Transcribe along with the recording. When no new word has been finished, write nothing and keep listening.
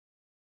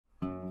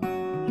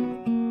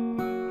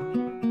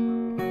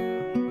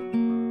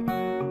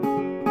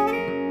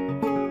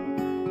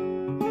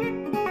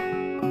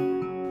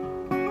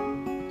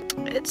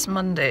It's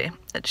Monday,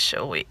 it's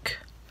show week.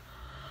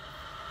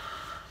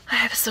 I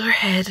have a sore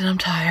head and I'm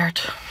tired.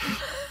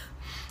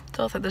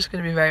 Don't think there's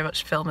going to be very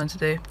much filming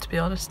today, to be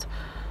honest.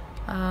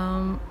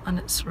 And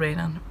it's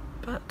raining,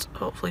 but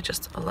hopefully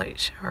just a light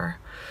shower.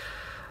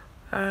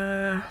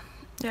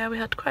 Yeah, we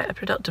had quite a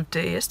productive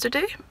day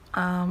yesterday,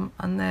 and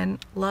then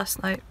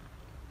last night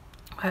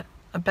we had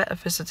a bit of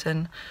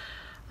visiting,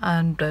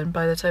 and then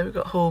by the time we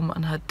got home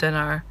and had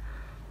dinner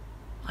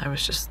I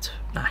was just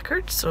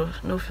knackered, so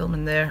no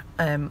filming there.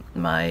 I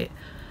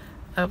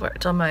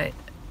worked on my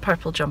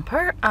purple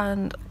jumper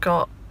and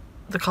got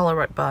the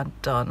colourwork band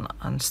done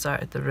and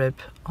started the rib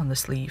on the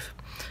sleeve.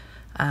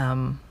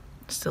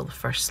 Still the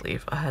first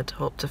sleeve. I had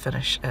hoped to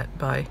finish it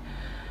by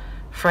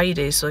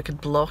Friday so I could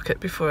block it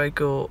before I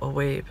go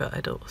away, but I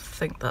don't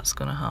think that's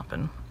going to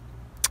happen,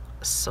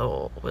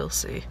 so we'll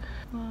see.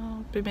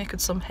 I'll be making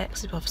some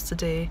hexie puffs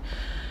today.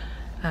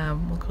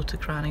 We'll go to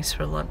Granny's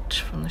for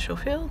lunch from the show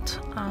field,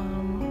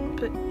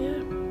 but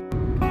yeah.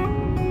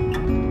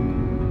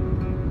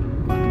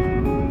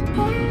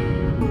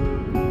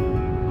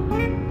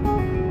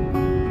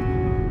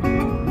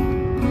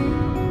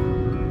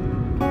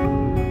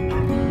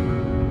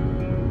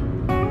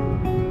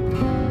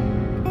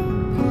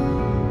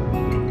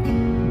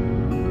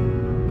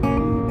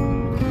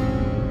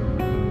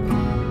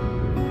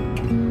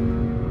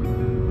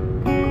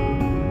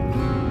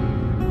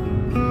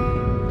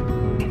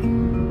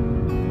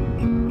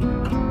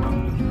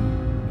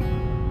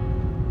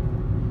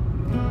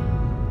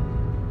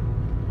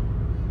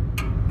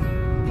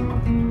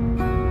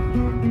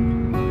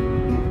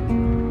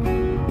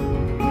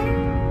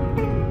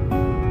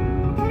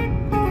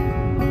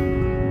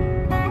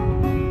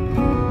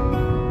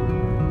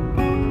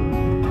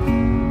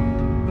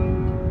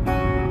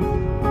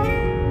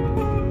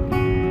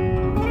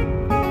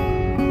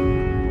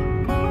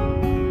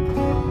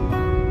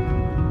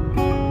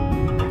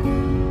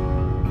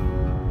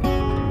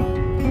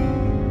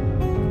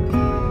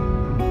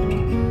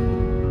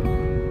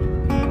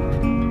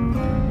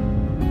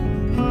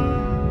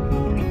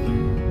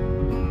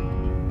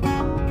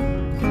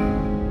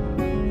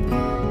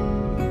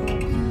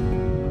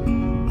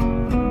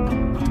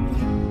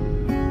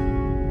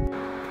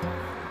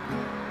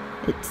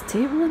 It's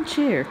table and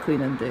chair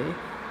cleaning day.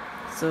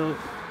 So,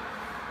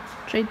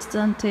 trade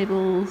stand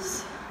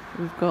tables,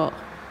 we've got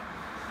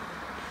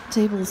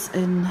tables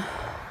in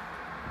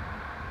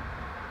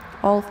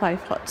all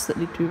 5 huts that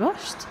need to be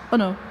washed. Oh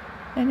no,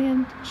 any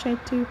in shed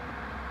 2?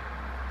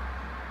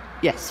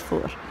 Yes,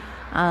 4.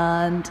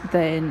 And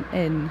then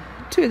in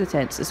 2 of the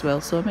tents as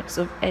well, so a mix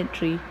of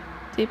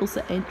tables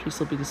that entries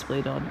will be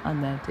displayed on,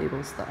 and then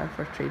tables that are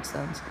for trade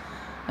stands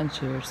and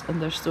chairs,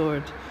 and they're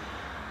stored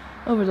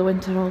over the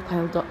winter all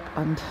piled up,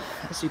 and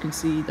as you can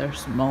see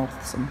there's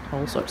moths and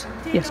all sorts.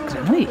 Yes,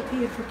 Granny.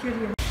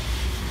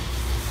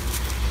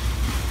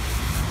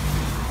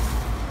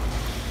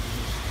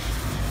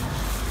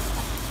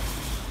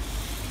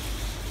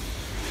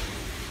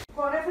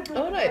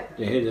 Alright.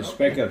 They had a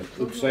speaker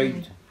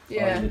outside.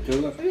 Yeah. On the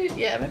toilet.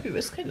 Yeah, maybe it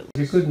was kind of...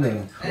 It's a good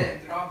name.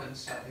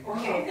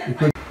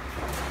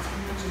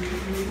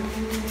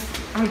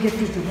 I'll get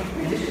you to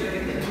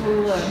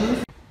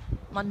work.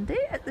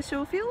 Monday at the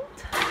show field.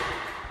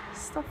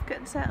 Stuff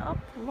getting set up,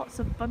 lots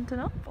of bunting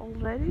up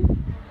already.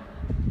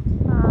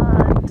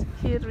 And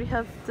here we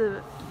have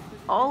the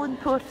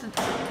all-important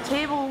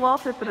table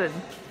wallpapering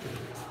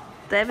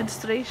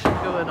demonstration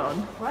going on.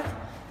 What?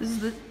 This is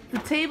the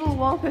table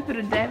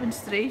wallpapering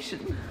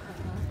demonstration.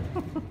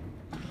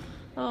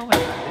 Oh my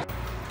god.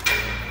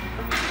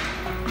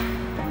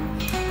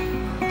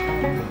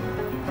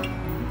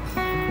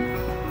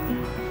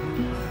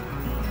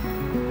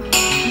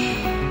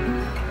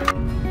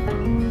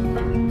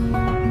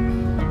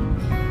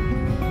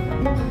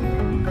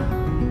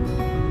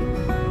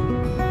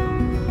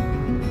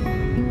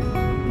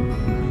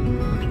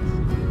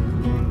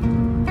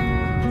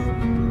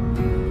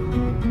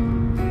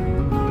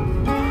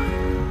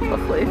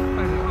 Lovely.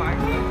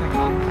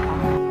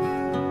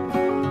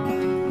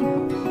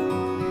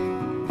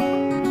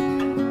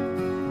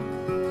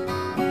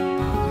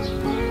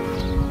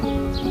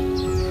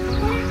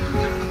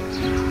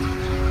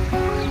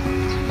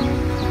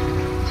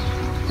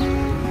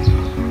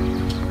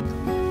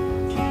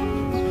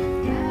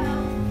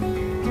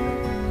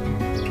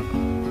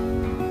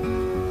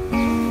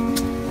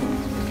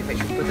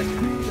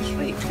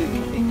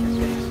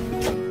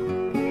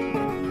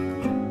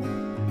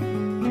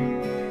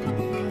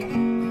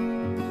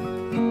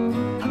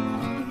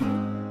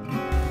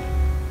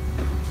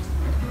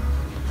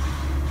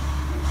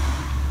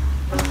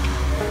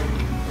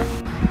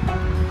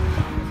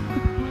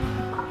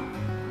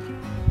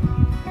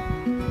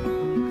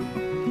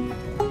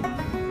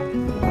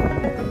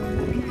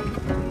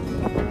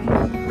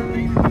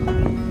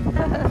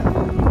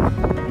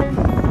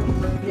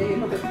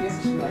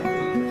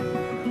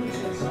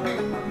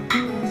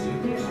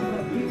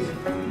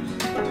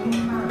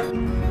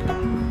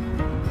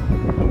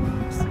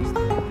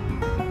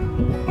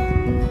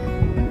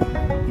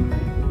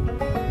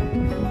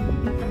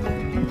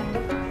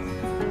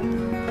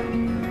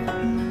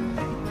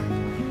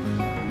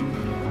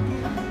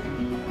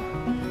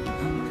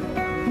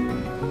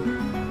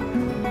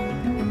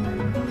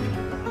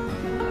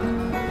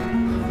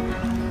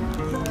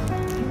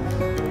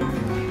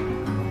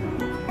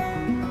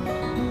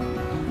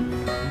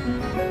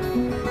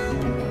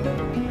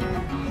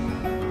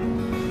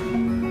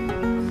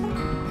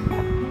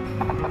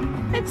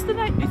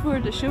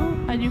 before the show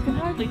and you can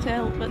hardly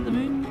tell, but the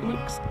moon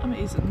looks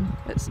amazing.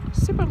 It's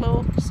super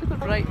low, super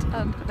bright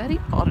and very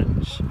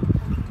orange.